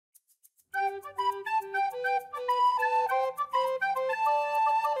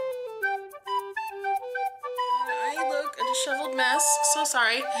disheveled mess. So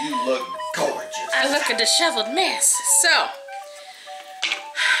sorry. You look gorgeous. I look a disheveled mess. So,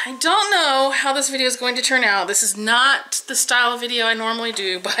 I don't know how this video is going to turn out. This is not the style of video I normally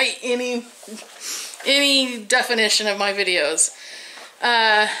do by any definition of my videos.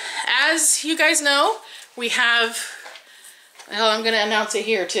 As you guys know, we have, well, I'm going to announce it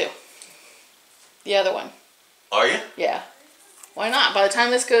here too. The other one. Are you? Yeah. Why not? By the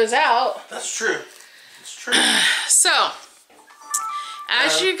time this goes out. That's true. It's true. So,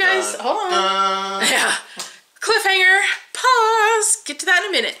 as you guys, hold on. Yeah. Cliffhanger. Pause. Get to that in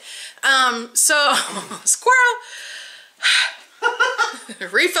a minute. So, squirrel.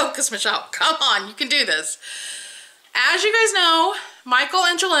 Refocus, Michelle. Come on, you can do this. As you guys know, Michael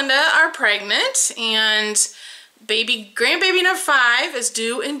and Jolinda are pregnant, and grandbaby number 5 is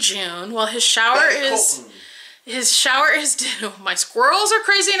due in June. Well, his shower is due. My squirrels are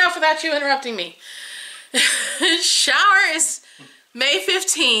crazy enough without you interrupting me. His shower is May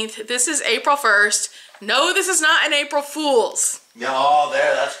 15th. This is April 1st. No, this is not an April Fool's. No,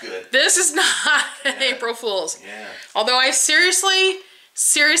 that's good. This is not an April Fool's. Yeah. Although I seriously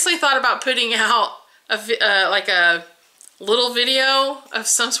thought about putting out like a little video of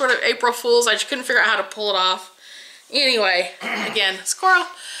some sort of April Fool's. I just couldn't figure out how to pull it off. Anyway, again, squirrel.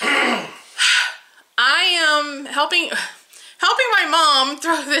 I am helping my mom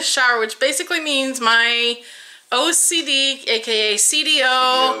throw this shower, which basically means my OCD, aka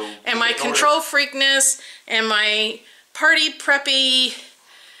CDO, and my control freakness and my party preppy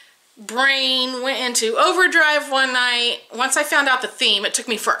brain went into overdrive one night. Once I found out the theme, it took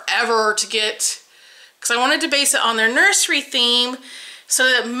me forever to get, because I wanted to base it on their nursery theme so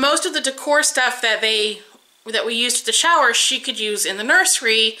that most of the decor stuff that we used for the shower, she could use in the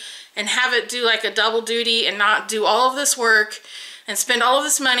nursery and have it do like a double duty and not do all of this work and spend all of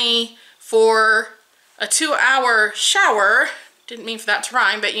this money for a 2-hour shower. Didn't mean for that to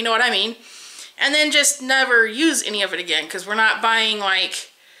rhyme, but you know what I mean. And then just never use any of it again, because we're not buying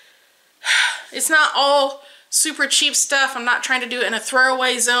like, it's not all super cheap stuff. I'm not trying to do it in a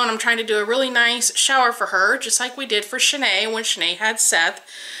throwaway zone. I'm trying to do a really nice shower for her, just like we did for Shanae when Shanae had Seth,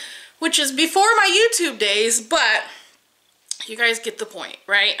 which is before my YouTube days, but you guys get the point,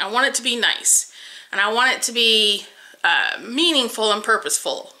 right? I want it to be nice, and I want it to be meaningful and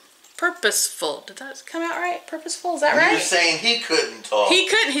purposeful. Purposeful. Did that come out right? Purposeful? Is that right? You're saying he couldn't talk. He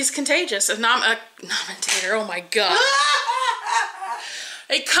couldn't. He's contagious. A commentator. Oh my god.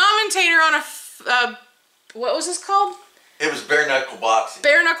 A commentator on a what was this called? It was bare knuckle boxing.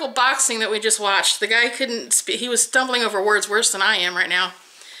 Bare knuckle boxing that we just watched. The guy couldn't speak. He was stumbling over words worse than I am right now.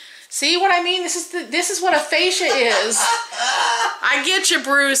 See what I mean? This is what aphasia is. I get you,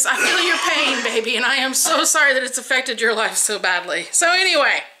 Bruce. I feel your pain, baby, and I am so sorry that it's affected your life so badly. So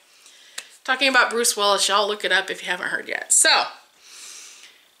anyway, talking about Bruce Willis, y'all look it up if you haven't heard yet. So,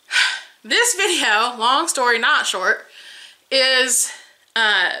 this video, long story not short, is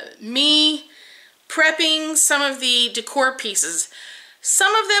me prepping some of the decor pieces.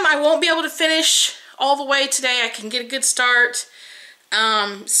 Some of them I won't be able to finish all the way today. I can get a good start.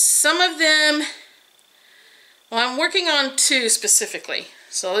 Some of them, well, I'm working on 2 specifically,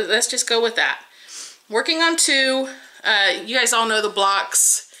 so let's just go with that. Working on 2. You guys all know the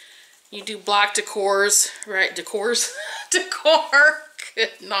blocks. You do block decors, right? Decors? Decor.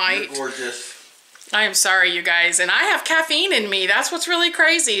 Good night. You're gorgeous. I am sorry, you guys, and I have caffeine in me. That's what's really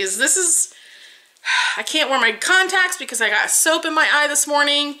crazy. I can't wear my contacts because I got soap in my eye this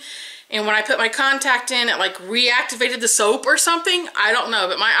morning. And when I put my contact in, it like reactivated the soap or something. I don't know,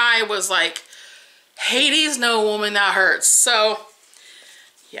 but my eye was like, Hades, no woman, that hurts. So,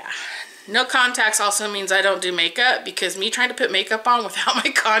 yeah. No contacts also means I don't do makeup, because me trying to put makeup on without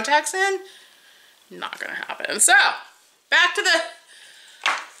my contacts in, not gonna happen. So, back to the,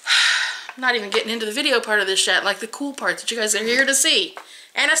 I'm not even getting into the video part of this yet, like the cool part that you guys are here to see.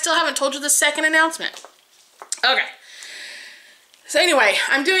 And I still haven't told you the second announcement. Okay. So anyway,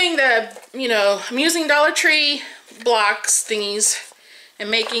 I'm doing I'm using Dollar Tree blocks thingies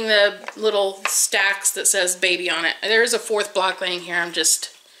and making the little stacks that says baby on it. There is a 4th block laying here. I'm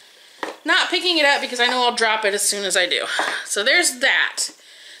just not picking it up because I know I'll drop it as soon as I do. So there's that.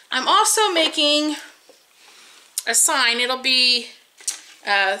 I'm also making a sign. It'll be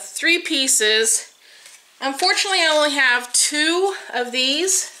 3 pieces. Unfortunately, I only have 2 of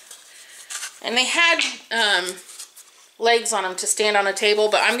these, and they had legs on them to stand on a table,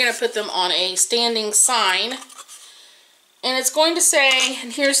 but I'm going to put them on a standing sign. And it's going to say,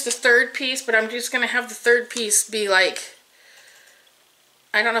 and here's the 3rd piece, but I'm just going to have the 3rd piece be like,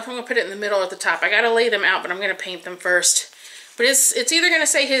 I don't know if I'm going to put it in the middle or at the top. I got to lay them out, but I'm going to paint them first. But it's either going to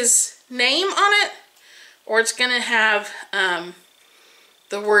say his name on it, or it's going to have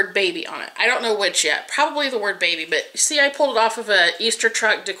the word baby on it. I don't know which yet. Probably the word baby, but you see I pulled it off of a Easter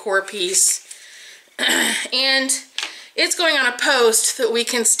truck decor piece. And it's going on a post that we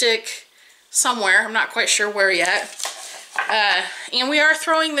can stick somewhere. I'm not quite sure where yet. And we are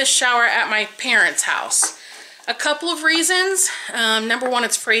throwing this shower at my parents' house. A couple of reasons. Number one,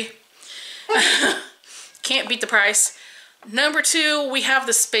 it's free. Can't beat the price. Number two, we have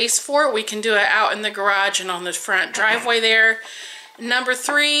the space for it. We can do it out in the garage and on the front driveway there. Number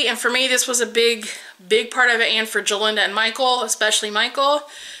three, and for me this was a big part of it, and for Jolinda and Michael, especially Michael,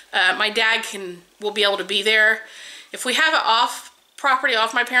 my dad will be able to be there. If we have it off property,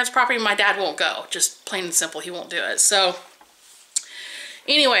 off my parents' property, my dad won't go. Just plain and simple, he won't do it. So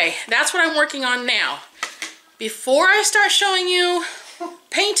anyway, that's what I'm working on now. Before I start showing you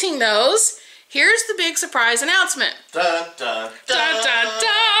painting those, here's the big surprise announcement. Dun, dun, dun. Dun, dun,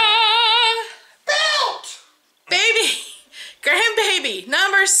 dun. Belt! Baby, grandbaby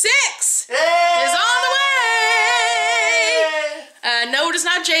number 6 Yay! is on the way. No, it is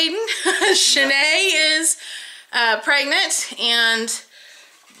not Jaden. Shanae is pregnant, and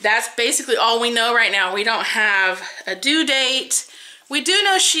that's basically all we know right now. We don't have a due date. We do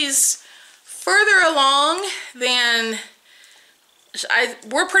know she's further along than...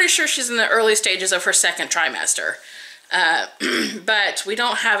 we're pretty sure she's in the early stages of her 2nd trimester. But we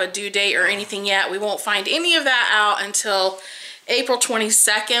don't have a due date or anything yet. We won't find any of that out until April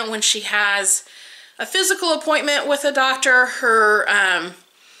 22nd, when she has a physical appointment with a doctor.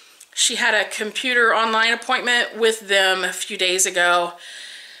 She had a computer online appointment with them a few days ago,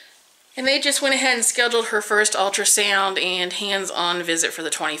 and they just went ahead and scheduled her first ultrasound and hands-on visit for the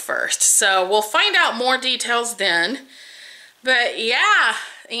 21st. So we'll find out more details then. But yeah,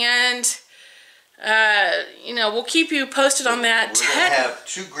 and you know, we'll keep you posted on that. We're going to have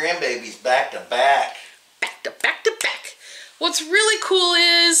 2 grandbabies back to back. Back to back to back. What's really cool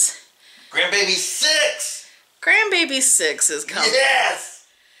is... Grandbaby 6! Grandbaby 6 is coming. Yes!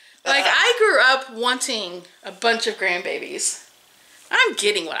 Like, I grew up wanting a bunch of grandbabies. I'm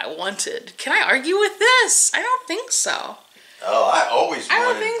getting what I wanted. Can I argue with this? I don't think so. Oh, I always wanted... I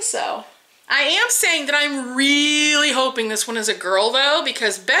don't think so. I am saying that I'm really hoping this one is a girl, though,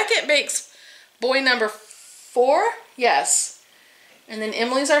 because Beckett makes boy number 4. Yes. And then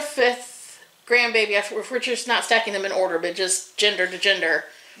Emily's our 5th grandbaby. If we're just not stacking them in order, but just gender to gender.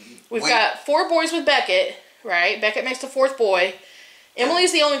 We've got 4 boys with Beckett, right? Beckett makes the 4th boy.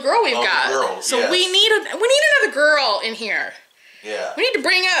 Emily's the only girl we've got. Girl, so yes. we need another girl in here. Yeah. We need to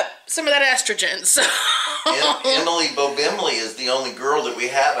bring up some of that estrogen. So Emily Bobimley is the only girl that we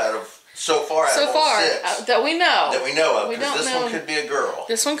have out of so far that we know. That we know of. We Because don't this know. one could be a girl.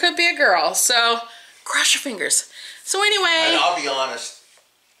 This one could be a girl. So cross your fingers. So anyway. And I'll be honest,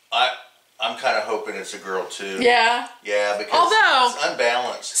 I'm kind of hoping it's a girl too. Yeah. Yeah, because it's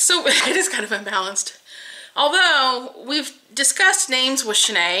unbalanced. So it is kind of unbalanced. Although we've discussed names with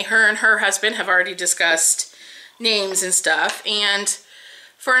Shanae, her and her husband have already discussed names and stuff. And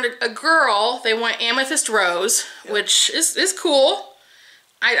for a girl, they want Amethyst Rose, yep, which is cool.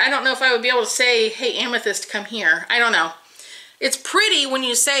 I don't know if I would be able to say, hey, Amethyst, come here. I don't know. It's pretty when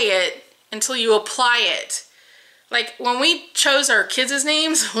you say it until you apply it. Like when we chose our kids'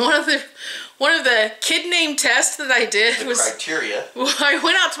 names, one of the kid name tests that I did was criteria. Well, I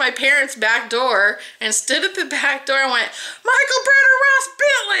went out to my parents' back door and stood at the back door and went, Michael Brenner Ross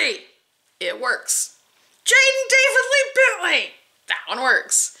Bentley. It works. Jaden David Lee Bentley. That one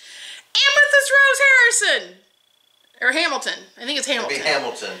works. Amethyst Rose Harrison. Or Hamilton. I think it's Hamilton. It'd be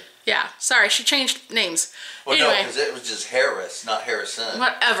Hamilton. Yeah. Sorry, she changed names. Well, anyway, no, because it was just Harris, not Harrison.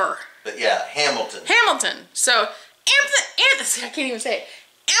 Whatever. But yeah, Hamilton. Hamilton. So, I can't even say it.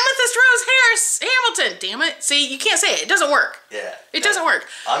 Amethyst Rose Hamilton. Damn it. See, you can't say it. It doesn't work. Yeah. It doesn't work.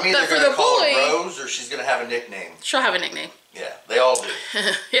 I'm either going to call her Rose or she's going to have a nickname. She'll have a nickname. Yeah, they all do.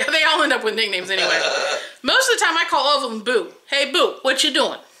 Yeah, they all end up with nicknames anyway. Most of the time I call all of them Boo. Hey, Boo, what you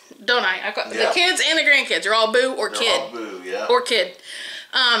doing? Don't I? I call, the kids and the grandkids are all Boo or They're Kid. all Boo, yeah. Or Kid.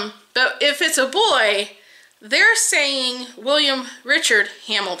 But if it's a boy, they're saying William Richard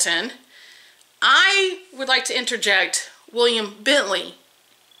Hamilton. I would like to interject William Bentley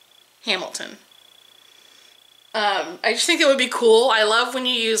Hamilton. I just think it would be cool. I love when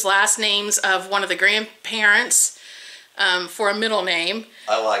you use last names of one of the grandparents for a middle name.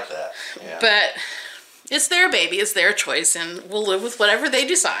 I like that. Yeah. But it's their baby, it's their choice, and we'll live with whatever they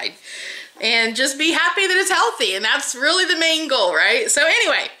decide. And just be happy that it's healthy, and that's really the main goal, right? So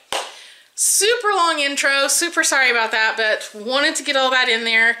anyway, super long intro, super sorry about that, but wanted to get all that in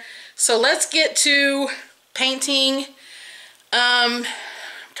there. So let's get to painting. I'm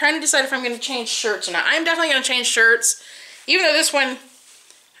trying trying to decide if I'm going to change shirts or not. I'm definitely going to change shirts. Even though this one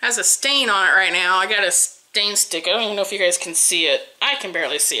has a stain on it right now. I got a stain stick. I don't even know if you guys can see it. I can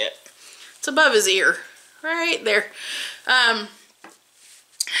barely see it. It's above his ear. Right there. I'm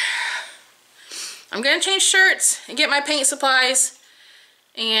going to change shirts and get my paint supplies.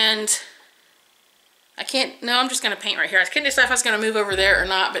 And I can't, no, I'm just going to paint right here. I couldn't decide if I was going to move over there or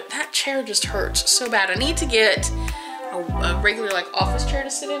not, but that chair just hurts so bad. I need to get a regular like office chair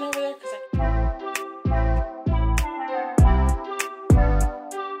to sit in over there.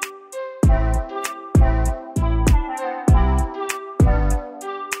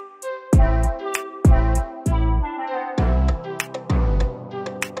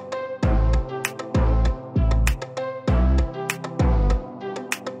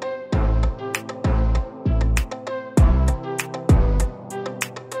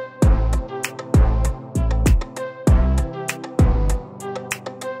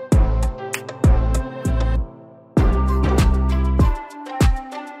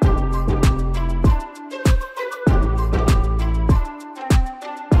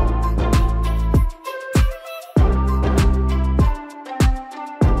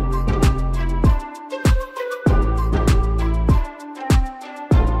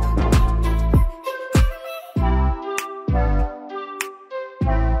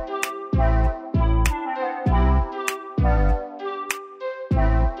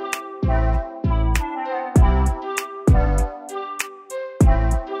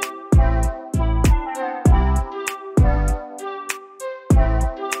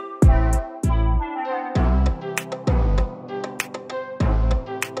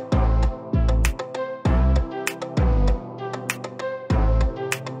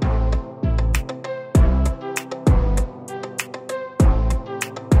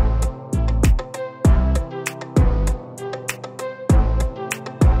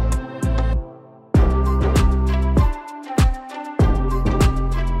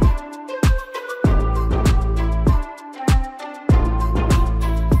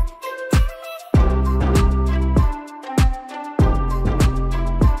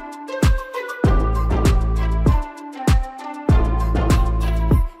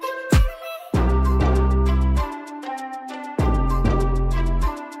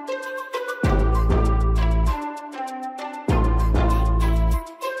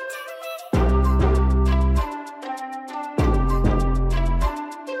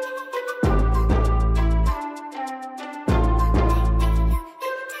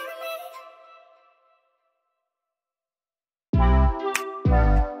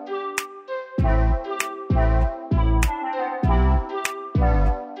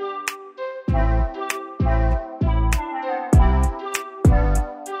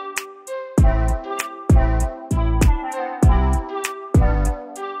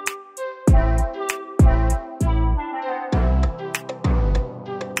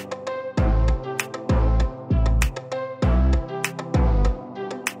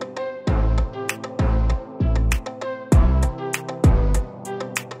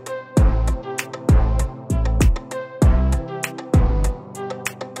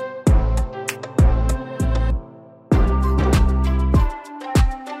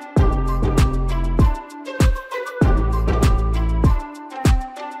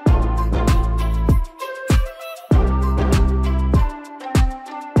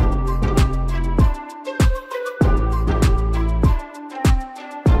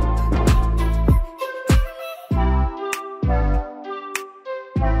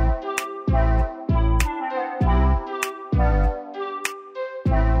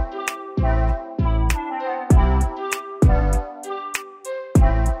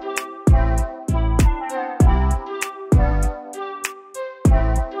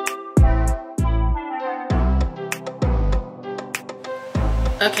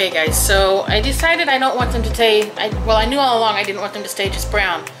 Okay guys, so I decided I don't want them to stay, well I knew all along I didn't want them to stay just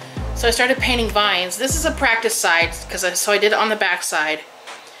brown. So I started painting vines. This is a practice side, so I did it on the back side.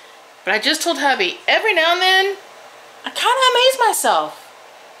 But I just told hubby, every now and then, I kind of amaze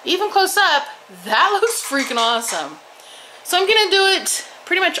myself. Even close up, that looks freaking awesome. So I'm gonna do it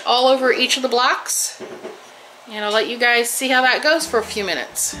pretty much all over each of the blocks. And I'll let you guys see how that goes for a few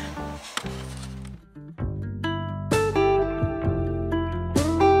minutes.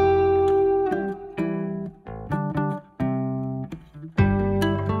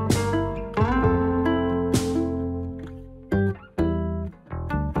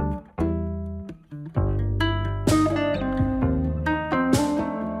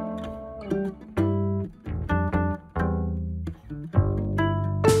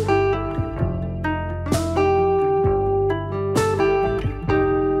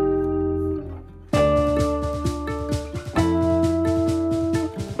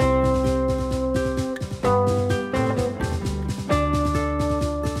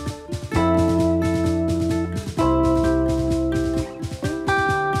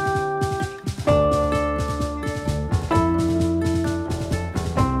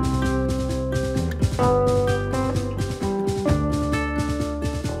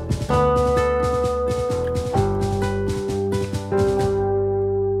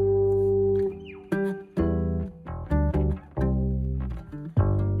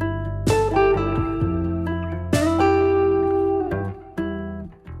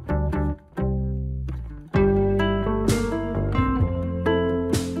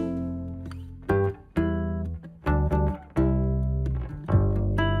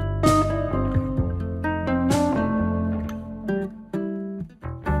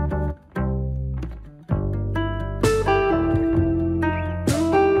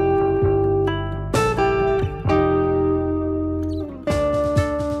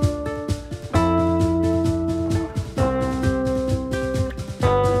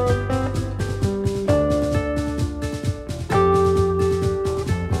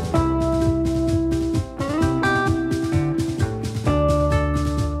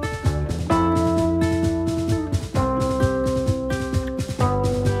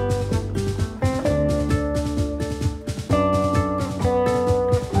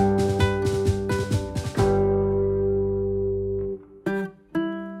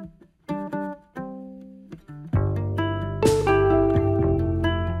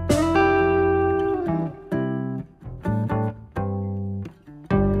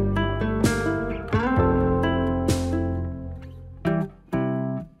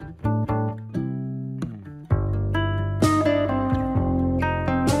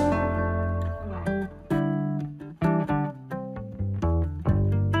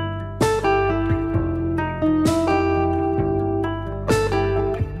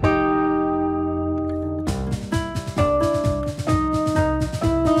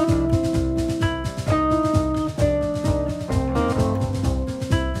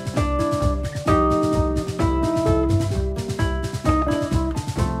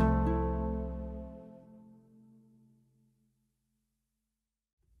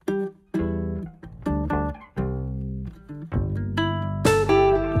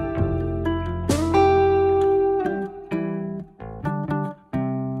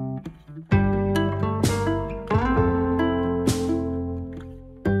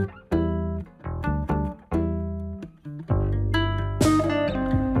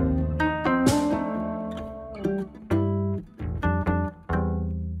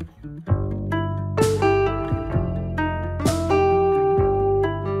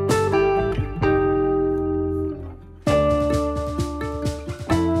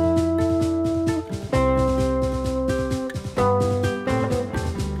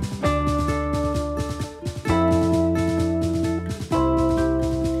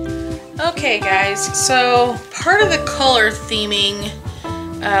 Okay guys, so part of the color theming,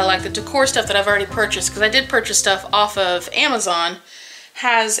 like the decor stuff that I've already purchased, because I did purchase stuff off of Amazon,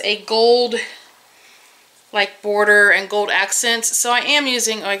 has a gold like border and gold accents. So I am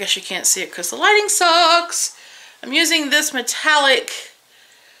using, oh I guess you can't see it because the lighting sucks. I'm using this metallic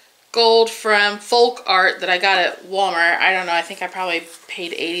gold from Folk Art that I got at Walmart. I don't know, I think I probably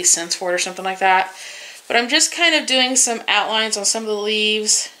paid 80 cents for it or something like that. But I'm just kind of doing some outlines on some of the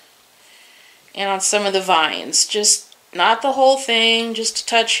leaves and on some of the vines. Just not the whole thing, just a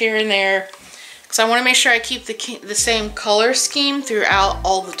touch here and there. Because I want to make sure I keep the same color scheme throughout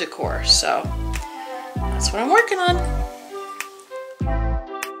all the decor. So that's what I'm working on.